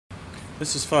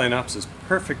This is Phalaenopsis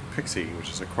perfect Pixie, which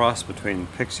is a cross between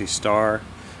Pixie star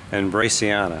and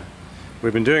Braciana.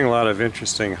 We've been doing a lot of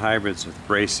interesting hybrids with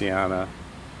Braciana,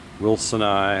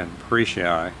 Wilsoni, and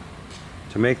Parishii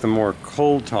to make them more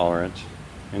cold tolerant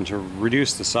and to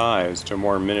reduce the size to a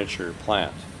more miniature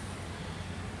plant.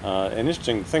 An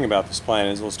interesting thing about this plant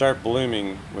is it'll start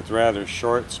blooming with rather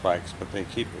short spikes, but they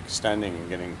keep extending and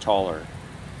getting taller.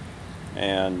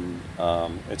 And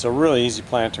it's a really easy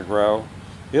plant to grow.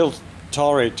 It'll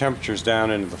tolerate temperatures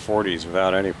down into the 40s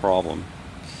without any problem.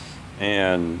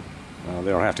 And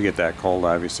they don't have to get that cold,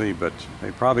 obviously, but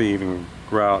they probably even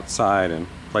grow outside in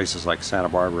places like Santa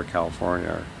Barbara, California,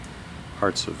 or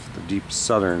parts of the deep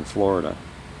southern Florida.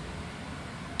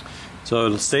 So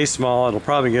it'll stay small. It'll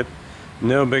probably get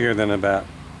no bigger than about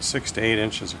 6 to 8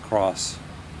 inches across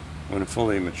when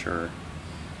fully mature.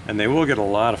 And they will get a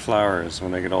lot of flowers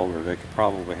when they get older. They could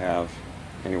probably have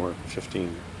anywhere from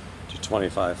 15 to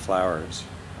 25 flowers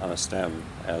on a stem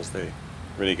as they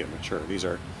really get mature. These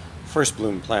are first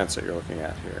bloom plants that you're looking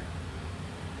at here.